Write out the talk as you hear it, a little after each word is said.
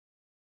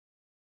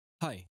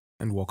Hi,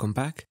 and welcome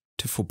back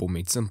to Football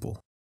Made Simple.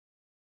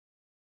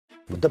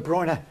 But De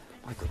Bruyne,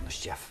 my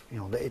goodness, Jeff, you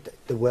know,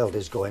 the world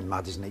is going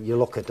mad, isn't it? You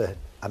look at the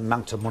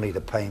amount of money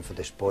they're paying for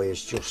this boy,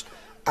 it's just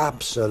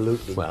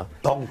absolutely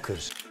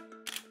bonkers.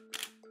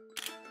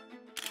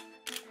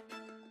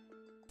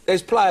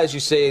 There's players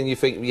you see and you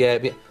think, yeah,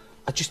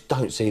 I just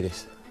don't see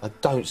this. I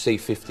don't see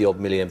 £50-odd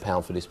million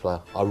for this player.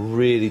 I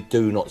really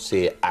do not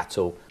see it at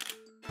all.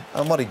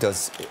 And what he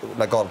does,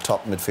 like all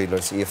top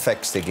midfielders, he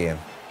affects the game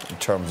in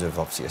terms of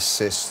obviously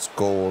assists,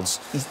 goals.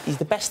 He's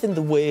the best in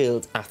the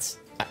world at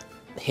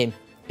him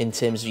in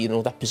terms of, you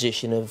know, that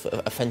position of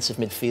offensive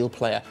midfield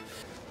player.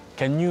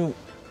 Can you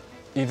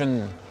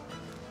even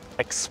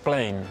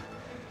explain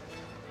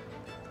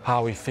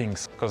how he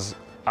thinks? Because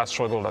I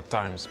struggle at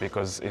times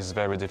because it's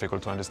very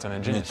difficult to understand a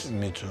genius.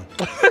 Me too.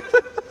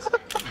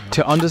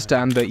 To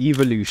understand the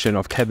evolution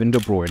of Kevin De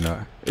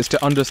Bruyne is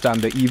to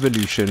understand the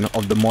evolution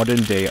of the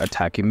modern-day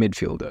attacking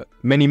midfielder.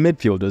 Many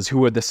midfielders who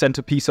were the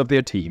centerpiece of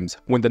their teams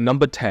when the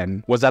number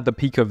 10 was at the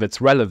peak of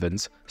its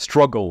relevance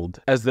struggled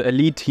as the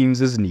elite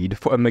teams' need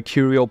for a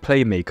mercurial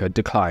playmaker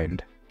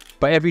declined.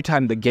 But every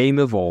time the game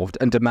evolved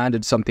and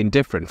demanded something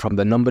different from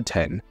the number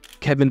 10,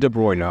 Kevin De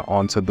Bruyne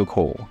answered the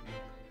call.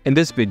 In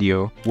this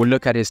video, we'll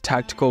look at his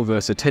tactical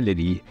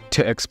versatility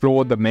to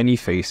explore the many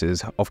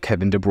faces of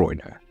Kevin De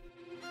Bruyne.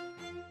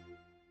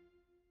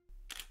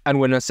 And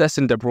when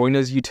assessing De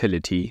Bruyne's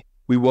utility,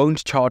 we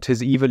won't chart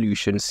his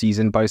evolution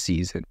season by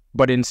season,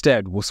 but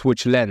instead will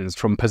switch lens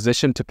from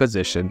position to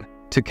position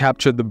to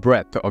capture the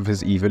breadth of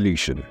his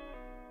evolution.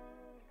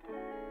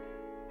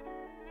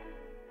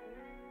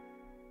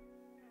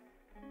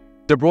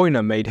 De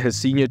Bruyne made his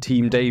senior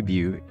team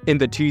debut in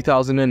the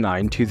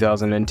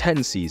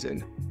 2009-2010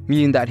 season,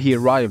 meaning that he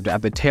arrived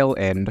at the tail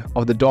end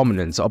of the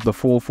dominance of the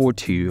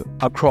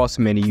 4-4-2 across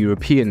many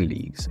European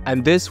leagues,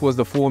 and this was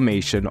the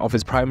formation of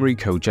his primary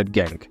coach at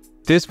Genk.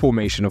 This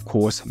formation, of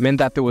course, meant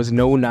that there was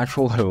no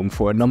natural home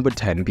for a number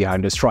 10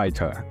 behind a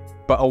striker,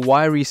 but a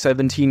wiry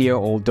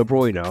 17-year-old De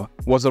Bruyne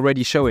was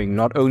already showing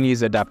not only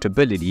his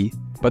adaptability,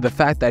 but the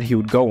fact that he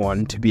would go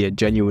on to be a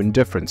genuine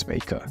difference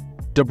maker.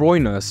 De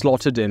Bruyne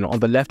slotted in on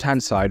the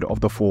left-hand side of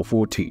the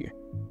 4-4-2,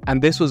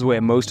 and this was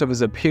where most of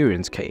his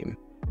appearance came,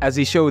 as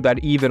he showed that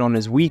even on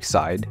his weak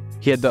side,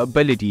 he had the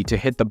ability to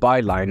hit the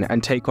byline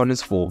and take on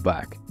his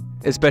fullback,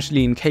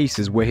 especially in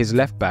cases where his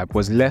left-back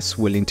was less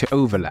willing to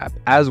overlap,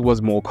 as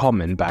was more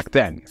common back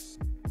then.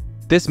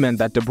 This meant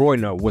that De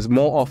Bruyne was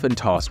more often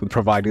tasked with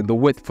providing the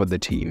width for the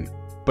team,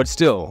 but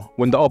still,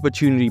 when the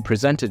opportunity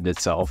presented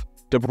itself,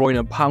 De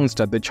Bruyne pounced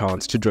at the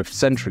chance to drift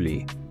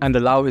centrally and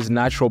allow his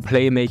natural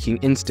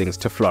playmaking instincts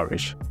to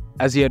flourish,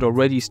 as he had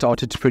already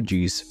started to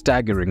produce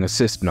staggering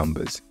assist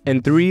numbers.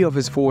 In 3 of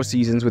his 4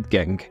 seasons with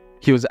Genk,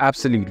 he was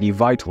absolutely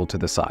vital to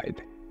the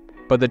side.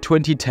 But the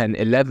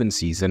 2010-11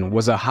 season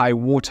was a high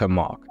water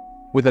mark,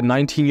 with a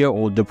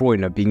 19-year-old De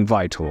Bruyne being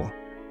vital.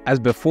 As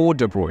before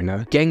De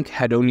Bruyne, Genk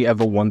had only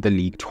ever won the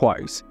league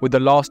twice, with the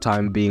last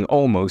time being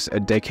almost a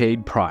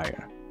decade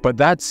prior. But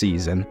that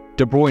season,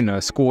 De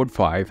Bruyne scored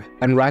 5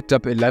 and racked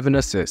up 11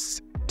 assists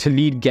to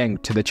lead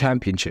Genk to the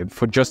championship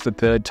for just the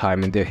 3rd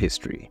time in their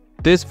history.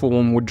 This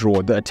form would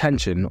draw the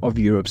attention of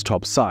Europe's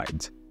top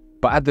sides.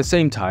 But at the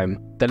same time,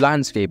 the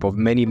landscape of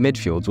many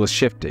midfields was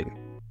shifting,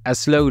 as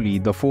slowly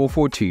the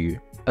 4-4-2,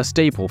 a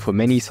staple for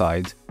many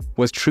sides,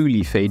 was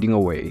truly fading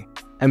away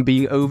and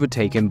being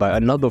overtaken by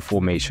another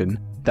formation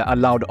that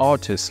allowed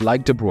artists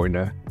like De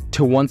Bruyne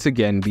to once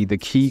again be the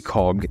key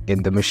cog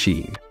in the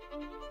machine.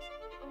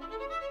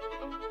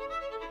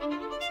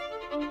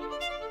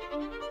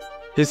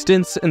 His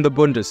stints in the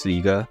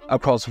Bundesliga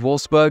across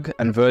Wolfsburg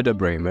and Werder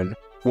Bremen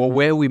were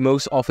where we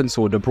most often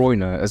saw De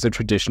Bruyne as a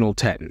traditional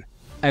 10,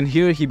 and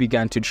here he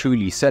began to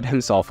truly set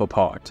himself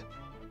apart.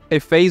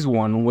 If Phase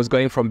 1 was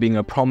going from being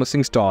a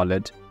promising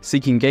starlet,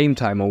 seeking game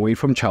time away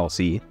from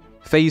Chelsea,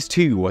 Phase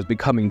 2 was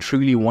becoming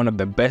truly one of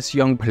the best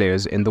young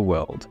players in the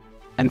world,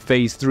 and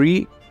Phase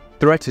 3,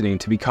 threatening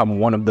to become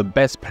one of the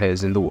best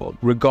players in the world,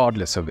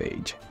 regardless of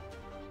age.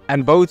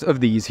 And both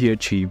of these he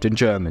achieved in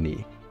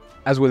Germany.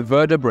 As with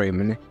Werder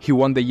Bremen, he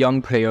won the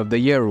Young Player of the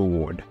Year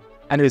award,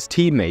 and his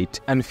teammate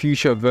and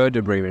future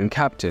Werder Bremen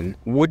captain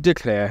would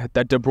declare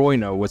that De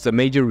Bruyne was the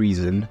major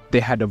reason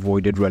they had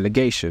avoided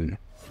relegation.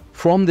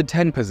 From the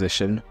 10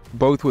 position,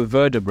 both with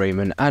Werder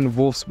Bremen and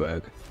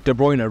Wolfsburg, De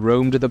Bruyne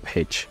roamed the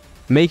pitch,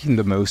 making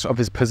the most of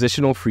his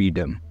positional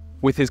freedom,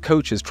 with his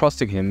coaches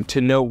trusting him to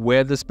know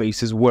where the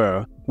spaces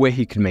were where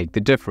he could make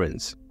the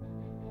difference.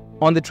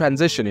 On the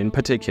transition in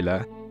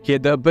particular, he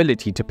had the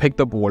ability to pick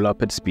the ball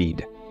up at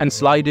speed and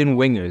slide in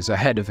wingers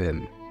ahead of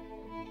him.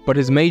 But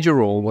his major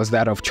role was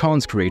that of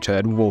chance creator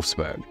at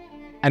Wolfsburg,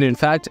 and in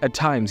fact at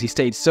times he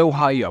stayed so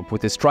high up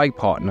with his strike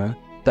partner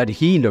that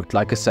he looked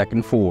like a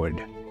second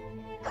forward.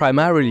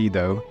 Primarily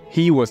though,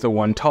 he was the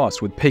one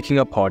tasked with picking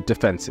apart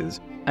defenses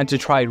and to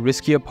try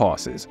riskier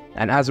passes,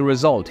 and as a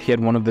result he had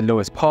one of the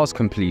lowest pass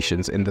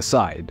completions in the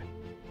side.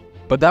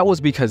 But that was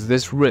because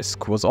this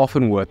risk was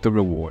often worth the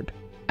reward,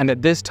 and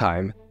at this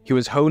time he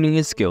was honing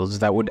his skills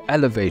that would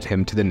elevate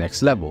him to the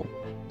next level,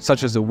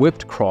 such as a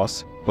whipped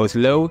cross, both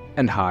low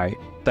and high,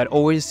 that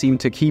always seemed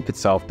to keep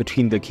itself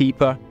between the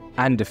keeper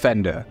and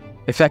defender,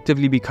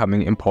 effectively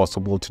becoming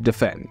impossible to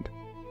defend.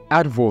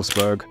 At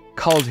Wolfsburg,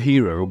 cult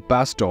hero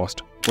Bas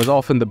Dost was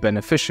often the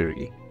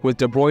beneficiary, with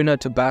De Bruyne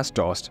to Bas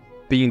Dost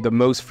being the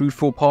most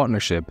fruitful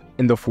partnership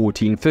in the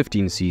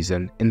 14-15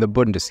 season in the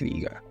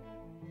Bundesliga.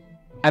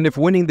 And if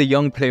winning the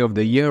Young Player of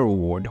the Year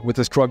award with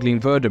the struggling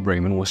Werder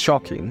Bremen was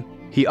shocking,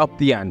 he upped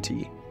the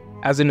ante,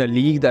 as in a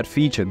league that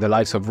featured the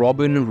likes of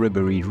Robben,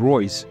 Ribéry,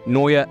 Royce,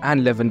 Neuer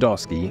and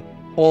Lewandowski,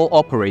 all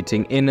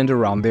operating in and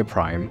around their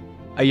prime,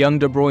 a young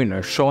De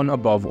Bruyne shone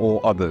above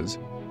all others,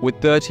 with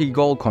 30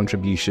 goal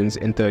contributions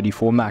in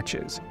 34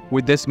 matches,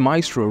 with this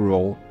maestro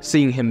role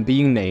seeing him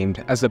being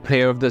named as the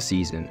player of the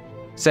season,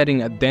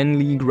 setting a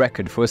then-league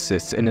record for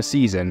assists in a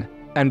season,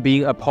 and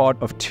being a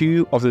part of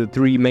 2 of the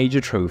 3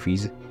 major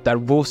trophies that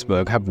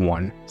Wolfsburg have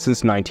won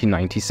since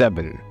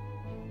 1997.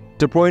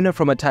 De Bruyne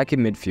from attacking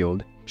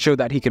midfield showed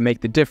that he can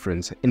make the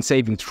difference in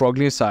saving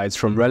struggling sides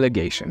from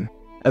relegation,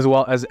 as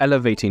well as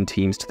elevating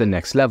teams to the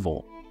next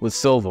level with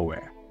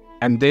silverware,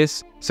 and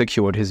this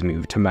secured his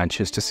move to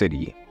Manchester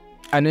City.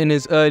 And in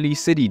his early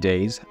City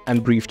days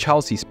and brief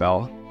Chelsea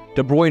spell,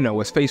 De Bruyne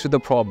was faced with a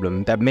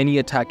problem that many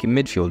attacking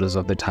midfielders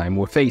of the time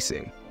were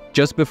facing,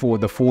 just before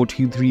the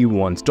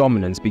 4-2-3-1's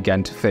dominance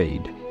began to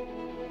fade.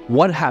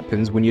 What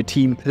happens when your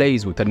team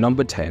plays with a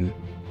number 10,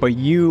 but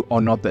you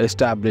are not the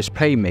established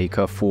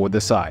playmaker for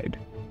the side?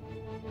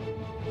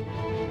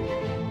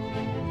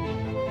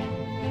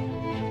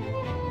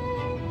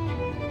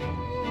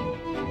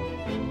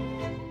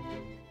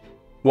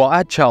 While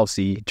at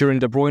Chelsea, during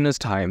De Bruyne's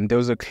time, there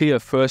was a clear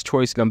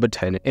first-choice number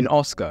 10 in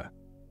Oscar.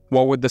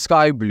 While with the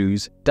Sky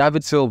Blues,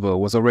 David Silva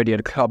was already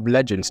at club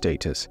legend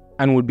status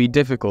and would be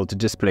difficult to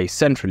displace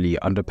centrally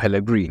under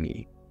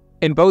Pellegrini.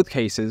 In both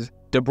cases,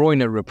 De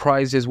Bruyne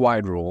reprised his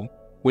wide role,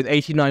 with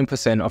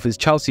 89% of his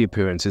Chelsea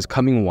appearances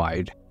coming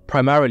wide,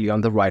 primarily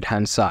on the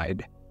right-hand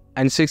side,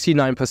 and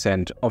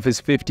 69% of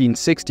his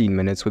 15-16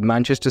 minutes with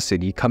Manchester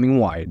City coming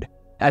wide,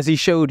 as he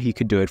showed he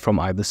could do it from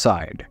either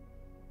side.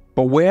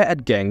 But where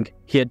at Genk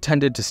he had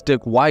tended to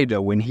stick wider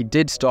when he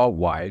did start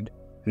wide,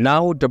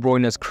 now De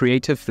Bruyne's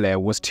creative flair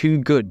was too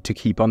good to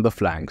keep on the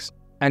flanks,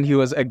 and he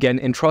was again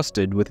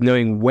entrusted with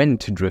knowing when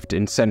to drift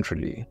in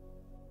centrally.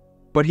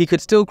 But he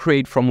could still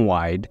create from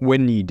wide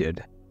when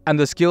needed, and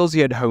the skills he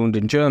had honed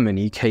in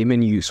Germany came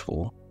in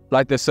useful,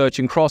 like the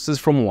searching crosses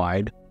from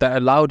wide that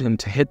allowed him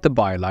to hit the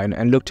byline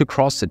and look to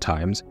cross at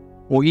times,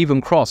 or even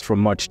cross from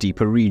much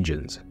deeper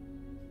regions.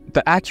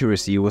 The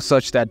accuracy was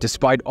such that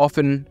despite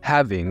often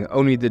having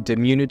only the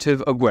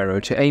diminutive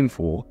Aguero to aim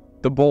for,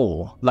 the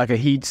ball, like a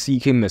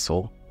heat-seeking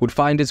missile, would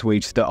find its way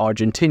to the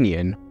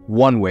Argentinian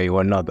one way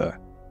or another.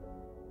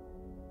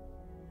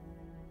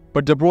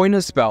 But De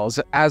Bruyne's spells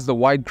as the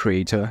wide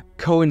creator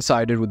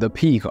coincided with the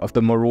peak of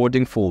the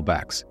marauding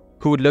fullbacks,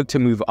 who would look to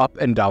move up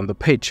and down the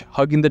pitch,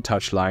 hugging the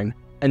touchline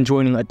and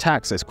joining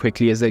attacks as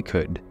quickly as they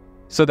could,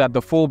 so that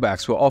the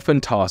fullbacks were often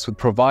tasked with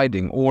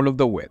providing all of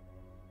the width.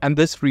 And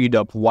this freed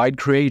up wide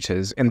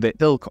creators in the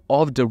ilk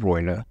of De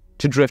Bruyne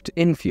to drift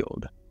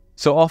infield.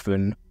 So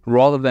often,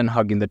 rather than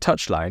hugging the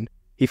touchline,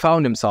 he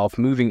found himself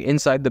moving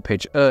inside the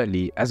pitch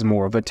early as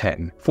more of a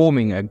 10,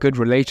 forming a good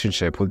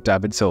relationship with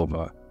David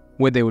Silva,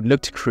 where they would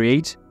look to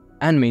create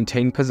and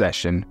maintain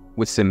possession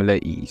with similar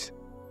ease.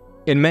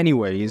 In many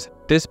ways,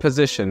 this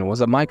position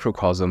was a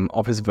microcosm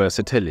of his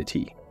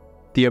versatility,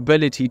 the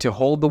ability to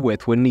hold the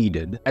width when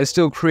needed and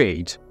still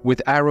create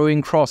with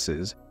arrowing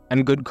crosses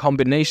and good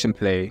combination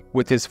play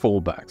with his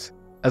fullbacks,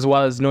 as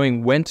well as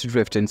knowing when to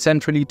drift in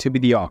centrally to be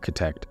the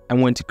architect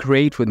and when to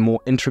create with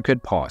more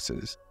intricate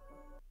passes.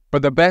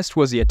 But the best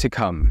was yet to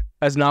come,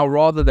 as now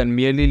rather than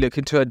merely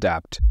looking to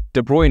adapt,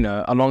 De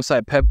Bruyne,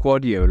 alongside Pep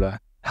Guardiola,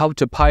 helped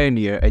to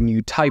pioneer a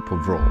new type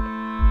of role.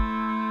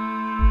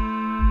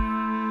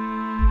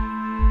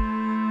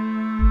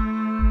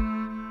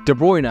 De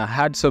Bruyne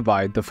had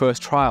survived the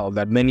first trial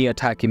that many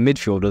attacking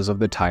midfielders of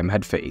the time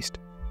had faced,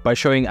 by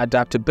showing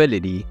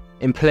adaptability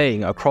in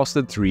playing across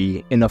the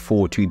three in a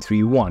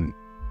 4-2-3-1.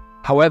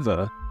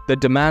 However, the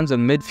demands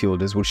on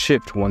midfielders would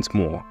shift once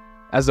more,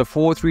 as the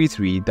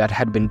 4-3-3 that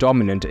had been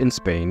dominant in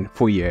Spain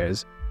for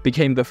years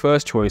became the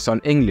first choice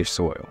on English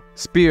soil,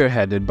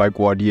 spearheaded by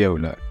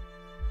Guardiola.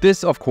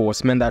 This, of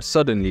course, meant that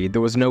suddenly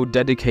there was no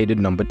dedicated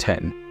number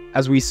 10,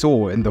 as we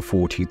saw in the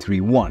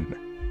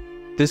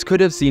 4-2-3-1. This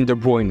could have seen De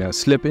Bruyne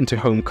slip into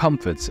home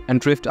comforts and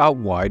drift out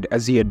wide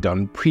as he had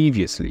done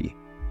previously.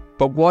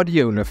 But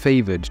Guardiola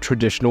favoured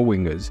traditional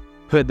wingers,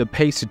 who had the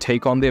pace to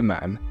take on their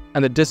man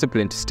and the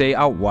discipline to stay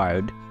out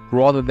wide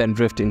rather than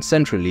drift in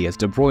centrally as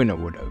De Bruyne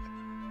would have.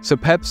 So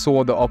Pep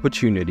saw the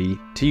opportunity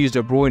to use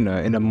De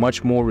Bruyne in a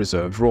much more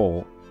reserved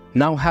role,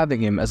 now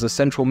having him as a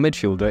central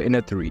midfielder in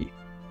a 3,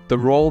 the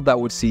role that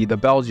would see the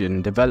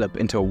Belgian develop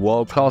into a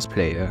world-class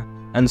player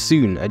and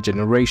soon a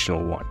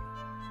generational one.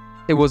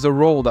 It was a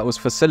role that was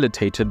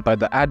facilitated by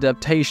the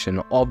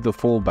adaptation of the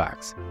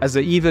fullbacks, as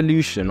the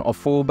evolution of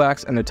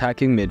fullbacks and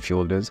attacking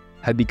midfielders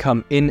had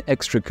become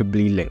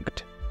inextricably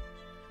linked.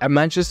 At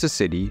Manchester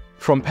City,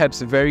 from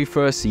Pep's very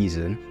first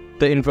season,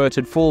 the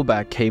inverted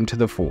fullback came to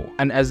the fore,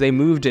 and as they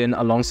moved in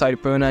alongside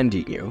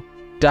Fernandinho,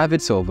 David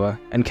Silva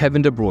and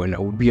Kevin De Bruyne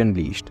would be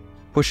unleashed,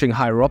 pushing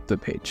higher up the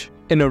pitch,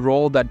 in a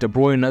role that De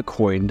Bruyne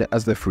coined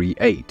as the free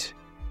 8.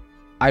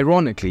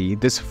 Ironically,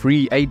 this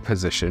free 8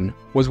 position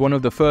was one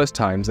of the first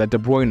times that De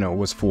Bruyne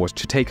was forced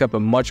to take up a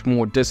much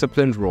more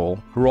disciplined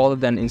role rather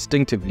than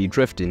instinctively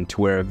drifting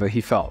to wherever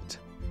he felt.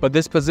 But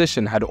this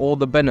position had all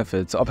the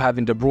benefits of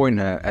having De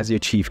Bruyne as your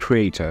chief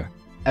creator,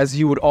 as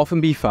he would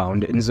often be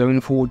found in zone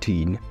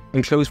 14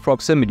 in close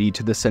proximity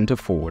to the centre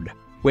forward,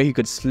 where he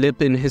could slip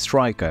in his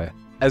striker,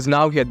 as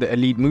now he had the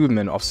elite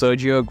movement of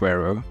Sergio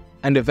Aguero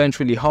and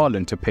eventually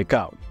Haaland to pick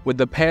out, with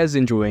the pairs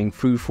enjoying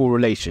fruitful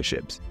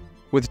relationships,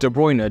 with De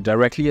Bruyne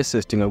directly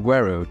assisting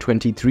Aguero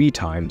 23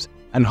 times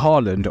and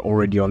Haaland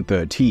already on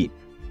 13.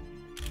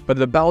 But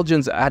the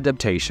Belgian's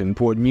adaptation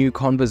brought new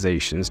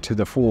conversations to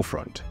the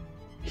forefront.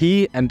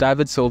 He and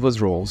David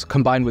Silva's roles,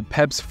 combined with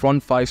Pep's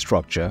front 5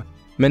 structure,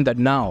 meant that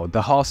now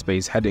the half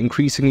space had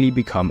increasingly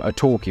become a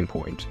talking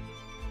point.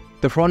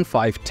 The front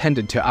 5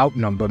 tended to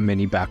outnumber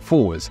many back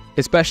fours,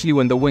 especially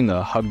when the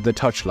winger hugged the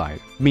touchline,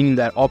 meaning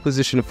that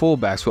opposition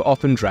fullbacks were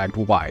often dragged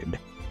wide,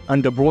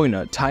 and De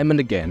Bruyne, time and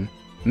again,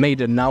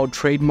 made a now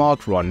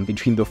trademarked run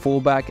between the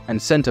fullback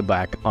and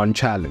centre-back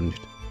unchallenged.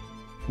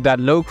 That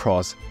low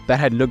cross that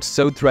had looked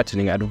so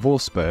threatening at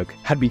Wolfsburg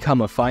had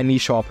become a finely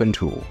sharpened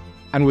tool,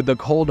 and with the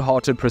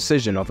cold-hearted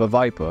precision of a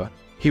viper,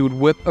 he would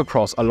whip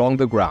across along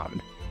the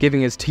ground,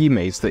 giving his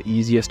teammates the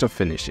easiest of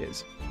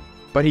finishes.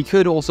 But he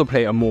could also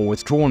play a more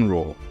withdrawn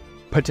role,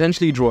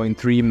 potentially drawing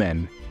 3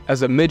 men,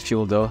 as a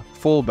midfielder,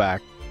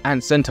 fullback,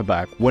 and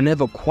centre-back were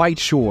never quite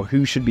sure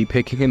who should be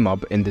picking him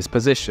up in this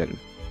position,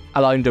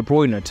 allowing De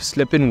Bruyne to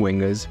slip in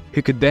wingers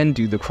who could then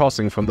do the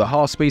crossing from the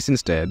half space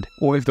instead,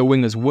 or if the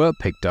wingers were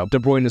picked up, De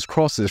Bruyne's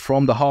crosses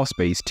from the half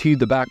space to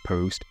the back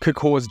post could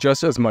cause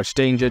just as much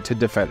danger to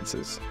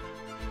defences.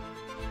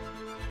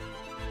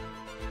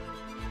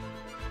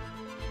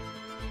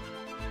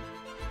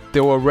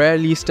 There were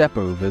rarely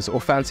step-overs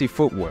or fancy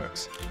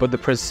footworks, but the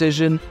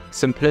precision,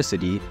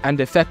 simplicity,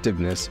 and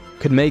effectiveness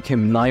could make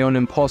him nigh on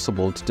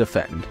impossible to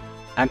defend,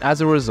 and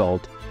as a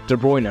result, De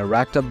Bruyne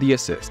racked up the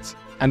assists,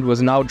 and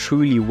was now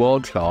truly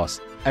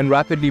world-class and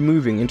rapidly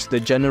moving into the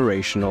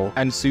generational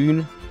and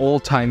soon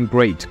all-time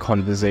great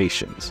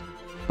conversations.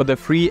 But the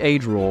free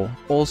 8 role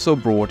also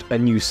brought a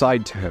new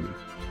side to him.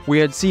 We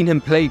had seen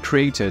him play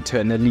creator to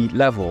an elite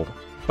level,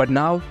 but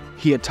now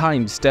he at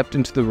times stepped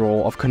into the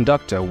role of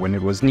conductor when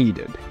it was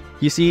needed.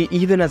 You see,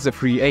 even as a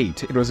free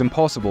 8, it was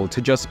impossible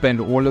to just spend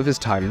all of his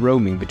time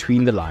roaming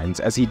between the lines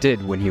as he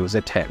did when he was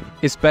a 10,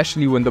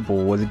 especially when the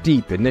ball was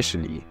deep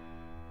initially.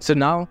 So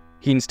now,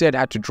 he instead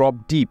had to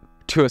drop deep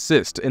to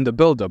assist in the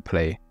build-up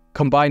play,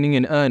 combining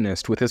in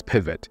earnest with his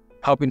pivot,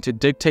 helping to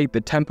dictate the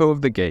tempo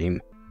of the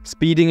game,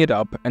 speeding it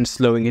up and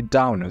slowing it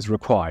down as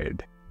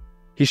required.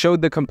 He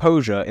showed the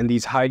composure in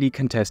these highly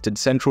contested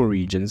central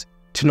regions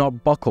to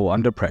not buckle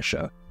under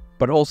pressure,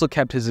 but also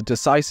kept his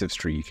decisive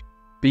streak,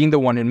 being the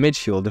one in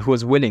midfield who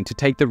was willing to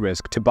take the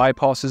risk to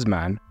bypass his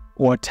man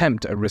or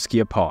attempt a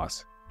riskier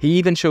pass. He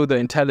even showed the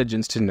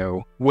intelligence to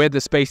know where the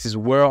spaces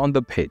were on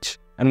the pitch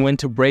and when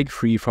to break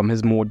free from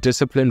his more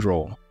disciplined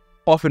role,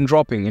 often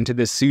dropping into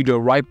this pseudo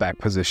right-back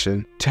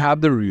position to have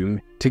the room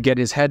to get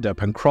his head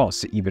up and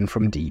cross even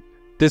from deep.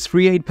 This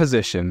free 8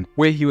 position,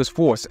 where he was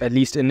forced at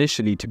least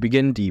initially to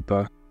begin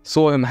deeper,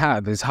 saw him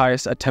have his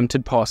highest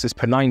attempted passes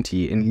per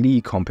 90 in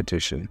league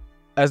competition,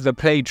 as the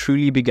play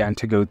truly began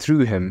to go through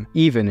him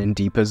even in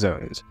deeper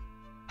zones.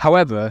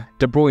 However,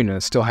 De Bruyne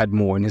still had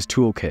more in his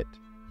toolkit.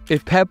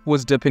 If Pep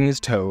was dipping his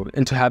toe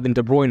into having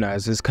De Bruyne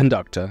as his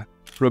conductor,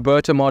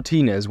 Roberto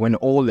Martinez went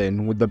all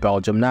in with the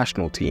Belgium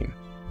national team.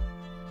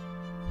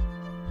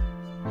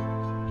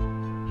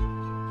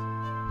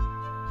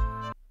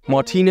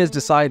 Martinez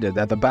decided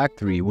that the back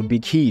 3 would be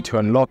key to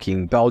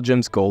unlocking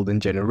Belgium's golden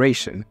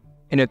generation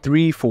in a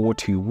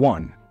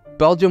 3-4-2-1.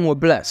 Belgium were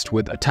blessed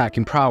with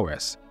attacking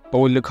prowess, but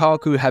with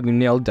Lukaku having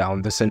nailed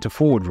down the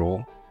centre-forward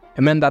role,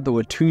 it meant that there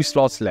were 2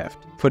 slots left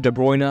for De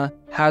Bruyne,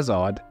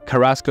 Hazard,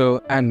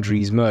 Carrasco and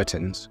Dries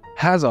Mertens.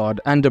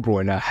 Hazard and De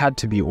Bruyne had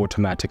to be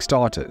automatic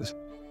starters,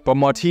 but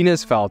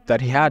Martinez felt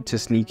that he had to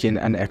sneak in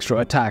an extra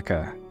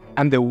attacker,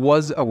 and there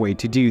was a way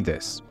to do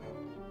this.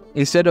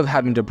 Instead of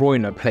having De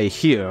Bruyne play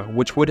here,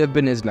 which would have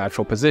been his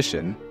natural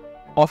position,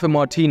 often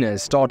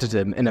Martinez started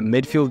him in a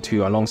midfield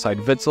 2 alongside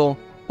Witsel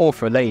or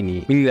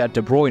Fellaini, meaning that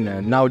De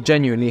Bruyne now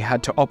genuinely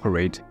had to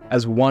operate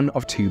as one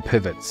of 2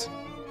 pivots.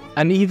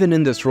 And even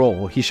in this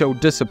role, he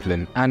showed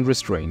discipline and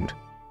restraint,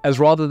 as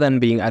rather than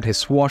being at his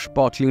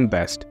swashbuckling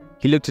best,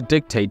 he looked to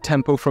dictate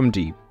tempo from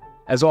deep,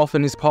 as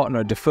often his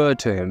partner deferred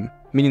to him,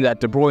 meaning that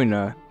De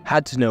Bruyne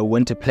had to know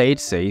when to play it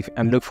safe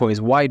and look for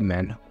his wide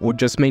men or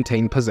just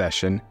maintain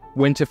possession,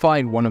 when to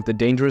find one of the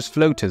dangerous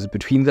floaters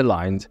between the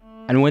lines,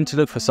 and when to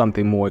look for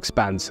something more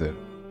expansive.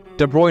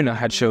 De Bruyne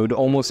had showed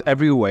almost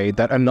every way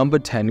that a number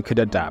 10 could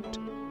adapt,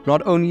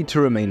 not only to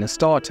remain a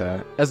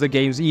starter, as the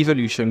game's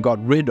evolution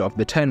got rid of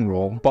the 10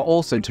 role, but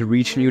also to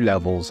reach new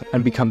levels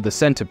and become the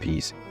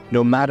centerpiece,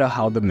 no matter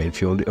how the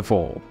midfield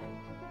evolved.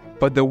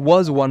 But there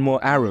was one more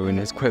arrow in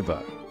his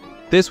quiver.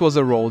 This was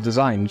a role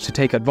designed to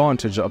take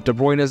advantage of De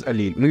Bruyne's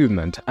elite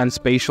movement and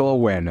spatial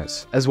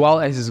awareness, as well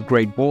as his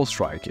great ball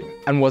striking,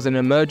 and was an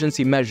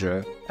emergency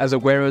measure as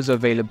Aguero's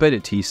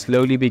availability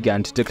slowly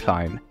began to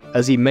decline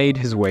as he made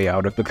his way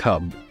out of the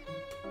club.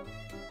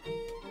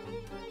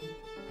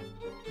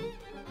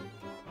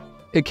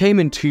 It came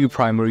in two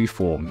primary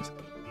forms.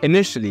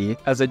 Initially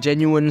as a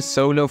genuine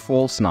solo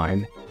false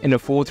nine in a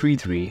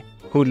 4-3-3,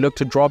 who looked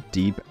to drop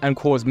deep and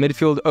cause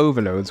midfield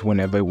overloads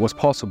whenever it was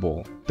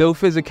possible. Though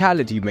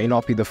physicality may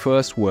not be the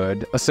first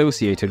word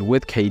associated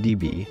with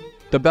KDB,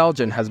 the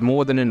Belgian has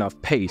more than enough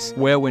pace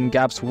where when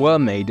gaps were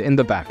made in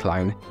the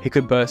backline, he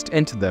could burst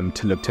into them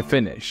to look to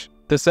finish.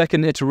 The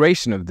second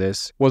iteration of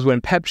this was when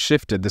Pep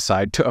shifted the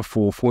side to a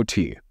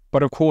 4-4-2.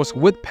 But of course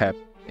with Pep,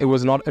 it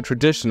was not a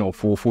traditional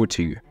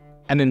 4-4-2,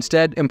 and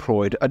instead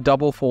employed a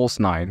double false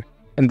nine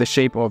in the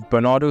shape of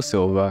Bernardo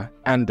Silva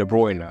and De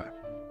Bruyne.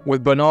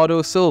 With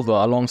Bernardo Silva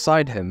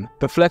alongside him,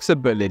 the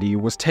flexibility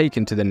was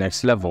taken to the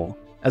next level,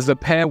 as the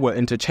pair were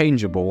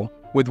interchangeable,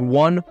 with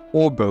one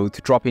or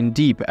both dropping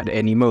deep at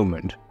any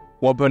moment,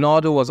 while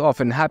Bernardo was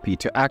often happy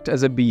to act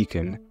as a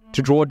beacon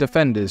to draw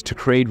defenders to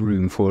create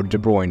room for De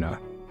Bruyne.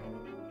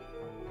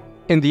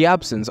 In the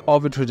absence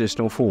of a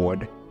traditional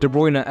forward, De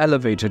Bruyne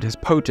elevated his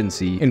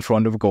potency in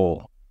front of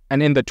goal,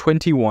 and in the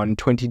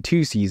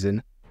 21-22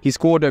 season, he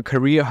scored a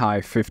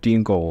career-high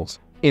 15 goals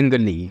in the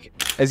league,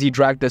 as he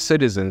dragged the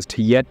Citizens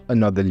to yet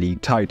another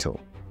league title.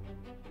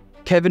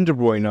 Kevin De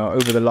Bruyne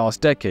over the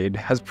last decade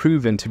has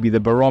proven to be the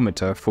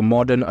barometer for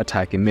modern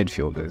attacking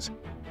midfielders.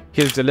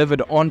 He has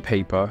delivered on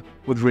paper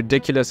with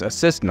ridiculous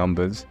assist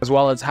numbers, as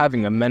well as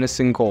having a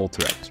menacing goal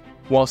threat,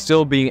 while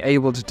still being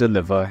able to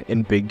deliver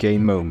in big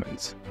game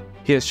moments.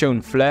 He has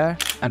shown flair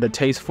and a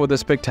taste for the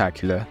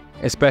spectacular,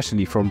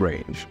 especially from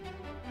range.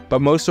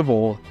 But most of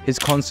all, his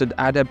constant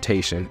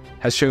adaptation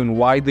has shown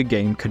why the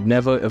game could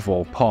never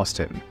evolve past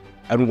him,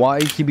 and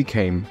why he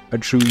became a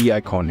truly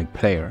iconic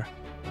player.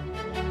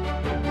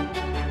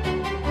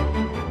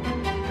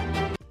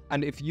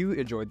 And if you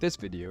enjoyed this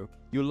video,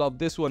 you'll love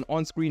this one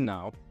on screen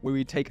now, where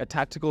we take a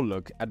tactical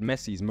look at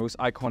Messi's most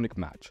iconic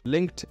match,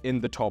 linked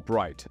in the top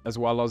right, as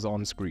well as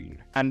on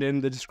screen, and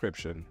in the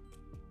description.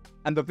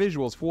 And the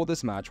visuals for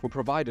this match were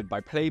provided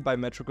by Play by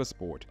Metrica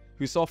Sport,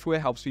 whose software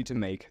helps me to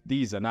make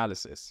these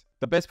analysis.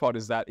 The best part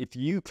is that if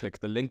you click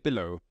the link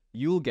below,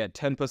 you'll get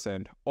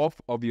 10%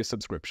 off of your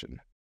subscription.